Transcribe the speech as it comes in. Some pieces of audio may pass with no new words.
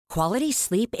Quality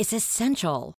sleep is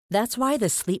essential. That's why the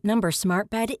Sleep Number Smart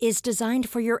Bed is designed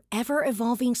for your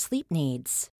ever-evolving sleep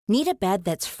needs. Need a bed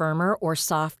that's firmer or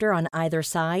softer on either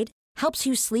side? Helps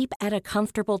you sleep at a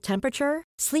comfortable temperature?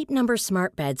 Sleep Number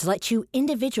Smart Beds let you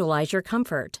individualize your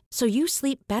comfort, so you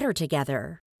sleep better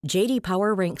together. J.D.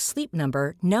 Power ranks Sleep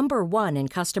Number number 1 in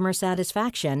customer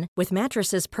satisfaction with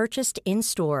mattresses purchased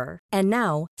in-store. And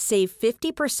now, save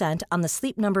 50% on the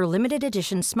Sleep Number Limited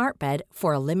Edition Smart Bed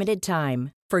for a limited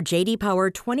time. For J.D. Power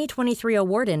 2023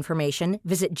 award information,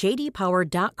 visit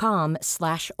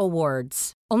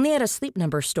jdpower.com/awards. Only at a Sleep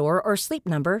Number store or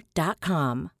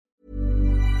sleepnumber.com.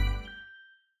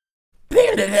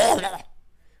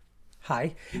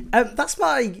 Hi. That's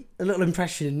my little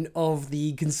impression of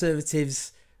the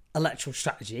Conservatives' electoral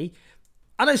strategy.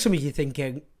 I know some of you are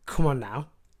thinking, come on now,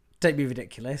 don't be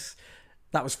ridiculous.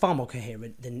 That was far more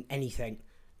coherent than anything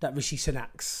that Rishi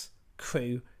Sunak's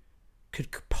crew could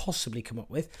possibly come up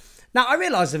with. Now, I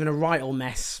realise they're in a right old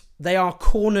mess. They are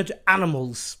cornered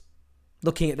animals.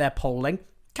 Looking at their polling,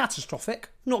 catastrophic,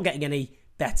 not getting any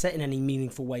better in any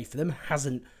meaningful way for them,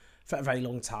 hasn't for a very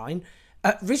long time.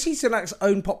 Rishi Sunak's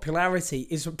own popularity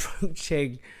is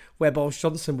approaching where Boris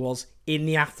Johnson was in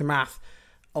the aftermath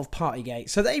of Partygate.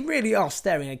 So they really are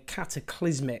staring a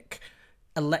cataclysmic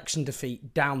election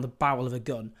defeat down the barrel of a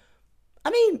gun.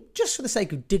 I mean, just for the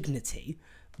sake of dignity,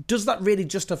 does that really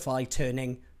justify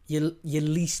turning your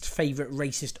least favourite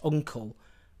racist uncle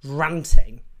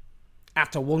ranting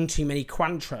after one too many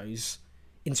Quantros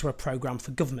into a programme for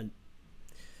government?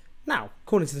 Now,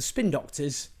 according to the spin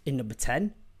doctors in number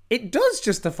 10, it does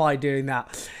justify doing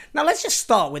that. Now, let's just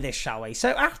start with this, shall we? So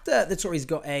after the Tories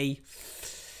got a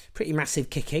pretty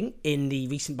massive kicking in the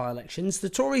recent by-elections, the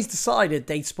Tories decided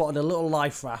they'd spotted a little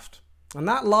life raft. And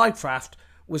that life raft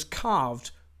was carved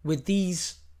with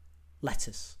these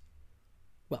letters.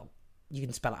 Well, you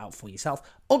can spell it out for yourself.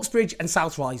 Uxbridge and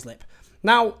South Ruislip.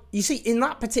 Now, you see, in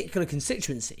that particular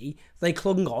constituency, they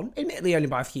clung on, admittedly only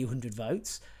by a few hundred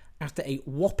votes, after a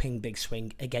whopping big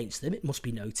swing against them, it must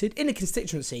be noted, in a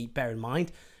constituency, bear in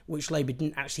mind, which Labour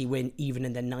didn't actually win even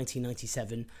in their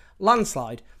 1997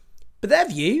 landslide. But their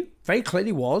view, very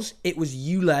clearly was, it was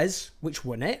ULEZ which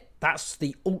won it. That's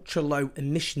the ultra-low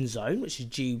emission zone, which is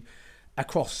due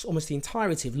across almost the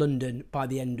entirety of London by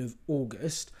the end of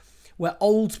August, where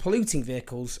old polluting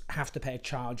vehicles have to pay a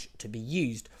charge to be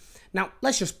used. Now,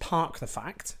 let's just park the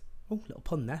fact. Oh, little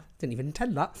pun there. Didn't even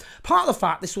intend that. Park the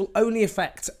fact this will only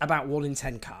affect about 1 in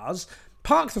 10 cars.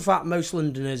 Park the fact most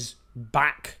Londoners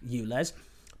back ULEZ.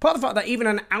 Park the fact that even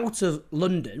an out of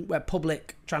London, where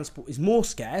public transport is more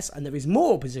scarce and there is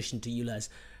more opposition to ULEZ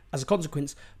as a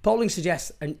consequence, polling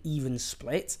suggests an even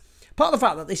split. Part of the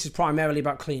fact that this is primarily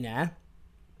about clean air,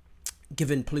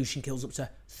 given pollution kills up to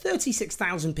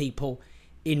 36,000 people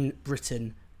in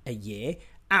Britain a year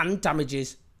and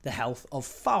damages the health of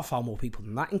far, far more people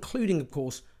than that, including, of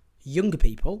course, younger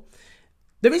people.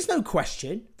 There is no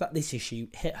question that this issue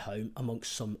hit home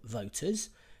amongst some voters,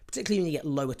 particularly when you get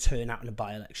lower turnout in a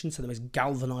by-election, so the most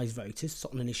galvanised voters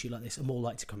on an issue like this are more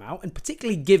likely to come out, and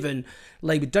particularly given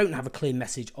Labour don't have a clear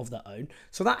message of their own.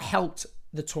 So that helped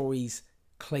the Tories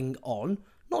cling on.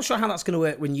 Not sure how that's going to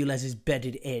work when ULEZ is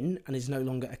bedded in and is no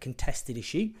longer a contested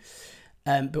issue,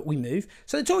 but we move.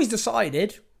 So the Tories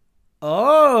decided,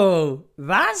 oh,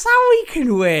 that's how we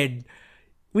can win.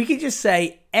 We can just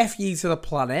say F you to the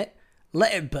planet,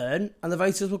 let it burn, and the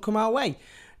voters will come our way.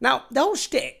 Now, the whole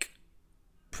shtick,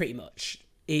 pretty much,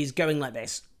 is going like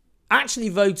this. Actually,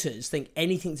 voters think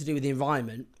anything to do with the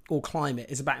environment or climate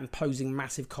is about imposing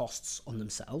massive costs on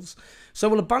themselves. So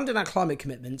we'll abandon our climate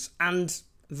commitments and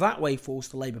that way force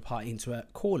the Labour Party into a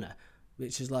corner,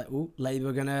 which is like, oh, Labour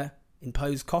are going to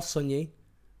impose costs on you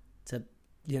to,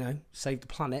 save the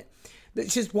planet.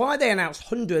 Which is why they announced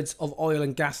hundreds of oil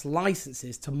and gas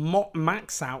licences to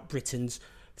max out Britain's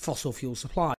fossil fuel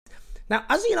supply. Now,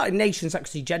 as the United Nations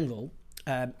Secretary General,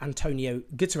 Antonio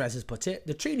Guterres has put it,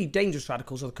 the truly dangerous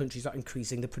radicals are the countries that are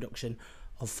increasing the production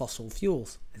of fossil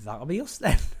fuels. That'll be us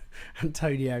then,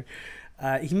 Antonio.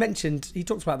 He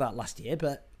talked about that last year,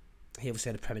 but he obviously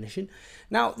had a premonition.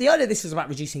 Now, the idea this is about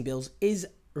reducing bills is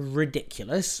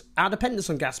ridiculous. Our dependence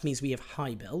on gas means we have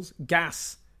high bills.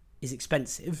 Gas is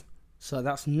expensive, so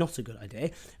that's not a good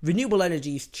idea. Renewable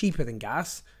energy is cheaper than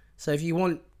gas, so if you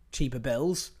want cheaper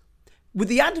bills, with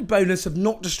the added bonus of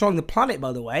not destroying the planet,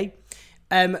 by the way,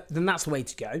 then that's the way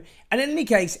to go. And in any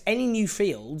case, any new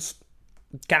fields,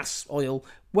 gas, oil,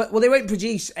 Well, they won't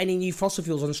produce any new fossil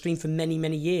fuels on stream for many,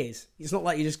 many years. It's not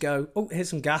like you just go, oh, here's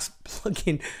some gas, plug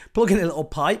in a little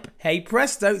pipe. Hey,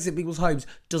 presto, it's in people's homes.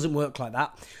 Doesn't work like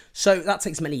that. So that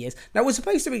takes many years. Now, we're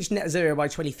supposed to reach net zero by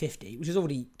 2050, which is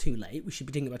already too late. We should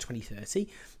be doing it by 2030.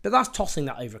 But that's tossing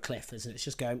that over a cliff, isn't it? It's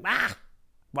just going,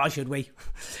 why should we?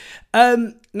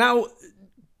 Now,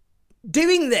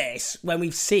 doing this when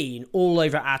we've seen all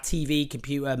over our TV,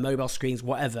 computer, mobile screens,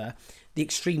 whatever, the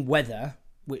extreme weather,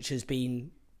 which has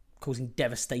been causing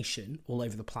devastation all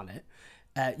over the planet,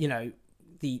 the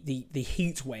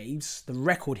heat waves, the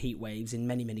record heat waves in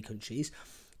many, many countries,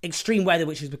 extreme weather,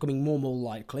 which is becoming more and more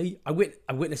likely. I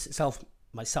witnessed it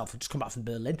myself. I've just come back from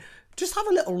Berlin. Just have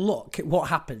a little look at what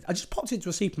happened. I just popped into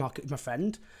a supermarket with my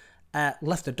friend,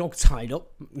 left the dog tied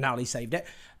up, narrowly saved it,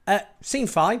 seemed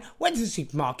fine, went to the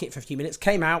supermarket for a few minutes,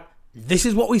 came out, this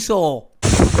is what we saw.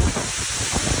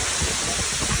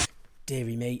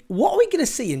 Deary me. What are we going to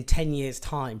see in 10 years'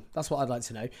 time? That's what I'd like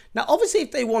to know. Now, obviously,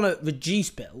 if they want to reduce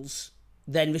bills,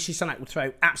 then Rishi Sunak would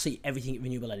throw absolutely everything at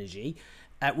renewable energy,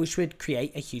 which would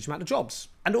create a huge amount of jobs.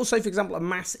 And also, for example, a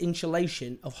mass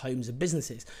insulation of homes and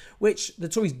businesses, which the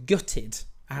Tories gutted,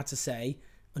 I had to say,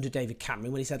 under David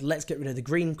Cameron, when he said, let's get rid of the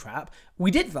green crap. We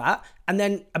did that and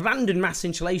then abandoned mass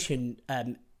insulation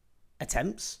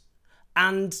attempts.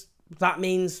 And that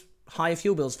means higher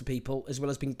fuel bills for people, as well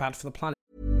as being bad for the planet.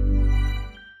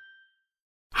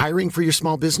 Hiring for your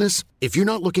small business? If you're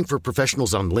not looking for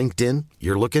professionals on LinkedIn,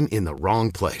 you're looking in the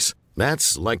wrong place.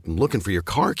 That's like looking for your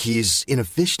car keys in a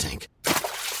fish tank.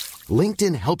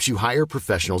 LinkedIn helps you hire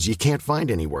professionals you can't find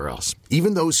anywhere else,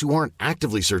 even those who aren't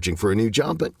actively searching for a new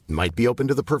job but might be open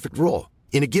to the perfect role.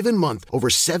 In a given month, over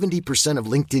 70% of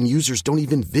LinkedIn users don't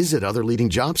even visit other leading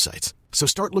job sites. So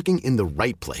start looking in the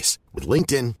right place. With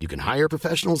LinkedIn, you can hire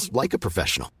professionals like a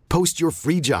professional. Post your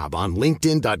free job on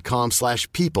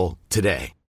linkedin.com/people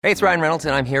today. Hey, it's Ryan Reynolds,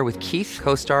 and I'm here with Keith,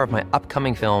 co-star of my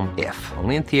upcoming film, If,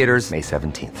 only in theaters May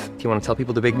 17th. Do you want to tell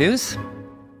people the big news?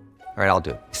 All right, I'll do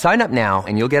it. Sign up now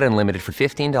and you'll get unlimited for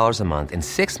 $15 a month and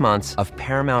 6 months of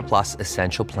Paramount Plus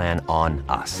Essential Plan on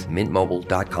us.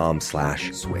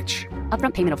 MintMobile.com/switch.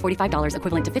 Upfront payment of $45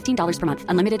 equivalent to $15 per month.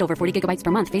 Unlimited over 40 gigabytes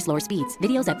per month. Face lower speeds.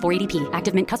 Videos at 480p.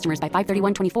 Active Mint customers by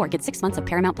 531.24 get 6 months of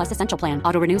Paramount Plus Essential Plan.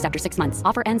 Auto renews after 6 months.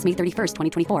 Offer ends May 31st,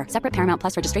 2024. Separate Paramount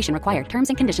Plus registration required. Terms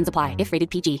and conditions apply if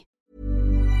rated PG.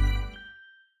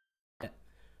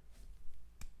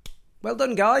 Well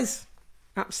done, guys.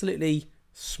 Absolutely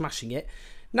smashing it.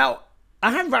 Now,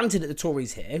 I have ranted at the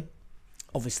Tories here,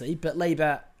 obviously, but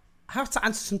Labour have to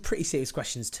answer some pretty serious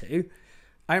questions too.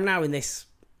 I am now in this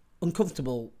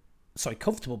comfortable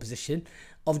position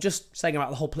of just saying about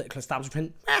the whole political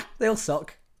establishment, they all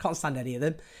suck. Can't stand any of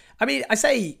them. I mean, I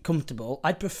say comfortable.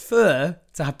 I'd prefer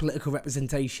to have political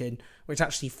representation which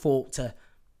actually fought to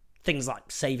things like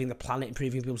saving the planet,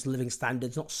 improving people's living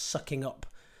standards, not sucking up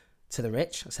to the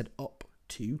rich. I said up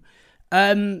to.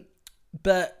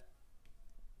 But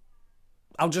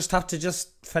I'll just have to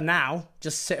for now,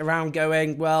 sit around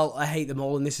going, well, I hate them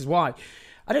all and this is why.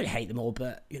 I don't hate them all,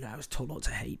 but, I was told not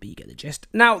to hate, but you get the gist.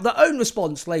 Now, their own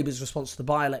response, Labour's response to the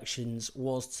by-elections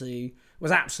was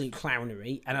absolute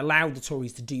clownery and allowed the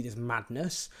Tories to do this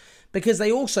madness because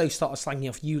they also started slagging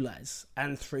off ULEZ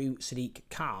and threw Sadiq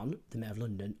Khan, the Mayor of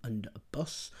London, under a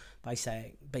bus by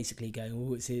basically going,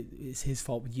 oh, it's his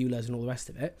fault with ULEZ and all the rest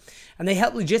of it. And they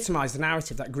helped legitimise the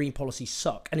narrative that green policies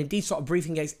suck, and indeed started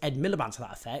briefing against Ed Miliband to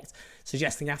that effect,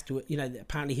 suggesting afterward, that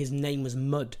apparently his name was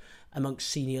mud amongst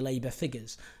senior Labour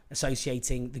figures,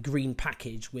 associating the green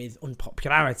package with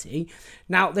unpopularity.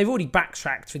 Now, they've already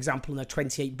backtracked, for example, on their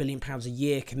 £28 billion a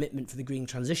year commitment for the Green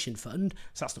Transition Fund,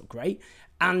 so that's not great.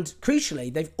 And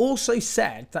crucially, they've also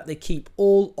said that they keep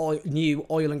all new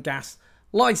oil and gas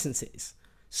licences.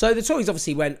 So the Tories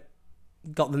obviously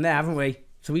got them there, haven't we?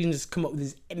 So we can just come up with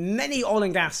as many oil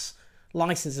and gas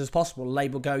licenses as possible.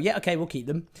 Labour will go, yeah, okay, we'll keep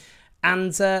them.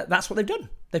 And that's what they've done.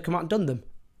 They've come out and done them.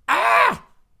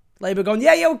 Labour gone,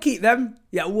 yeah, we'll keep them.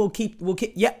 Yeah, we'll keep,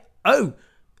 yeah. Oh,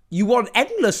 you want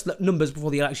endless numbers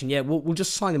before the election? Yeah, we'll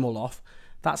just sign them all off.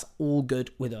 That's all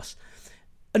good with us.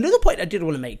 Another point I did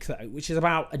want to make, though, which is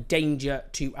about a danger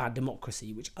to our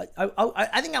democracy, which I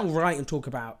think I'll write and talk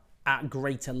about at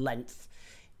greater length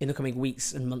in the coming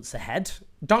weeks and months ahead.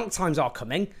 Dark times are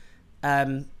coming.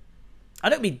 I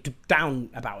don't be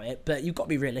down about it, but you've got to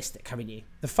be realistic, haven't you?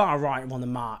 The far right are on the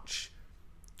march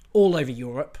all over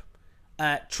Europe.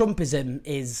 Trumpism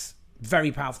is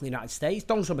very powerful in the United States.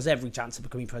 Donald Trump has every chance of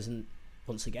becoming president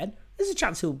once again. There's a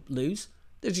chance he'll lose.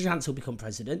 There's a chance he'll become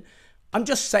president. I'm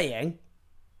just saying,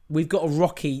 we've got a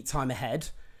rocky time ahead,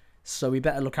 so we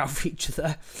better look out for each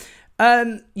other.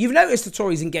 You've noticed the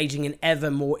Tories engaging in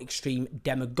ever more extreme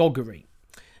demagoguery.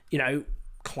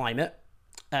 climate,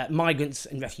 migrants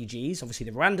and refugees, obviously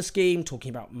the Rwanda scheme, talking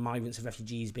about migrants and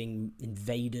refugees being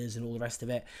invaders and all the rest of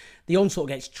it. The onslaught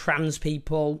against trans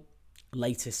people,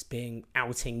 latest being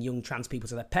outing young trans people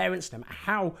to their parents, no matter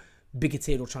how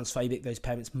bigoted or transphobic those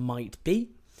parents might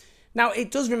be. Now,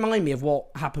 it does remind me of what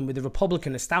happened with the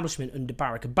Republican establishment under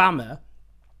Barack Obama.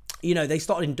 They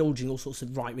started indulging all sorts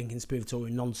of right-wing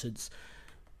conspiratorial nonsense.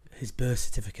 His birth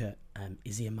certificate,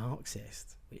 is he a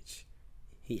Marxist? Which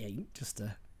he ain't, just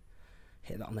to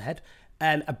hit that on the head.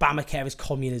 Obamacare is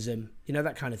communism,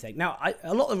 that kind of thing. Now,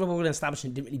 a lot of the Republican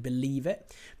establishment didn't really believe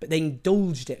it, but they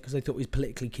indulged it because they thought it was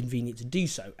politically convenient to do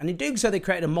so. And in doing so, they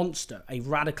created a monster, a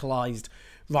radicalised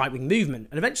right-wing movement.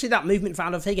 And eventually that movement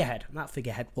found a figurehead, and that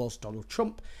figurehead was Donald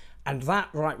Trump. And that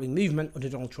right-wing movement under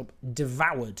Donald Trump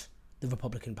devoured the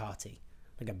Republican Party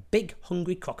like a big,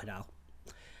 hungry crocodile.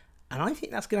 And I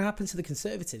think that's going to happen to the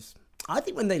Conservatives. I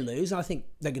think when they lose, and I think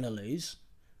they're going to lose,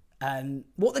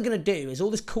 what they're going to do is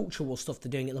all this culture war stuff they're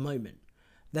doing at the moment,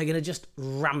 they're going to just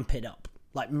ramp it up,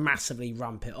 like massively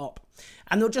ramp it up.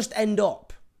 And they'll just end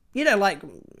up, like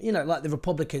the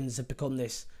Republicans have become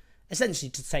this, essentially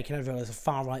to taken over as a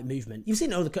far-right movement. You've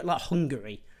seen other, like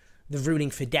Hungary, the ruling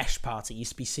Fidesz party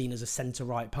used to be seen as a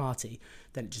centre-right party.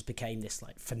 Then it just became this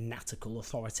like fanatical,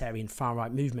 authoritarian,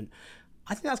 far-right movement.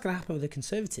 I think that's going to happen with the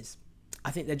Conservatives.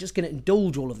 I think they're just going to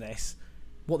indulge all of this,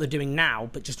 what they're doing now,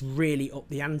 but just really up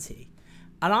the ante.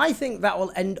 And I think that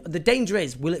will end. The danger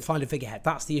is, will it find a figurehead?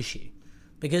 That's the issue.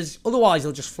 Because otherwise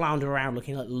they'll just flounder around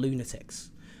looking like lunatics.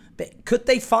 But could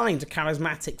they find a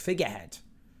charismatic figurehead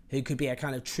who could be a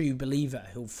kind of true believer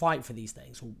who'll fight for these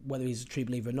things, or whether he's a true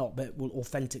believer or not, but will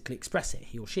authentically express it,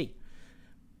 he or she?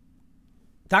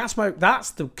 That's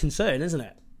the concern, isn't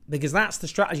it? Because that's the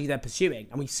strategy they're pursuing.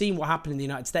 And we've seen what happened in the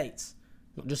United States.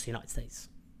 Not just the United States.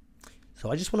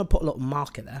 So I just want to put a little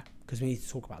marker there, because we need to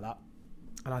talk about that.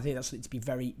 And I think that's something to be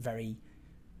very, very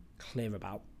clear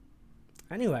about.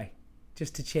 Anyway,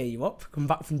 just to cheer you up, come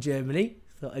back from Germany,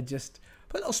 thought I'd just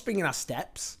put a little spring in our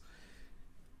steps.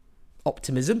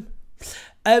 Optimism.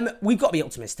 We've got to be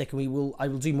optimistic, and I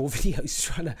will do more videos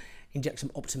trying to inject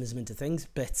some optimism into things,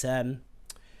 but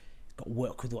got to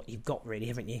work with what you've got, really,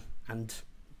 haven't you? And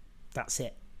that's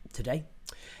it today.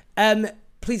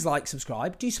 Please like,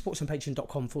 subscribe. Do support us on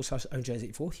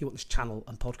patreon.com/OwnJoes84 if you want this channel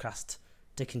and podcast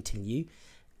to continue.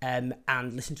 And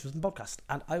listen to us on the podcast.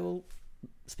 And I will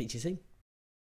speak to you soon.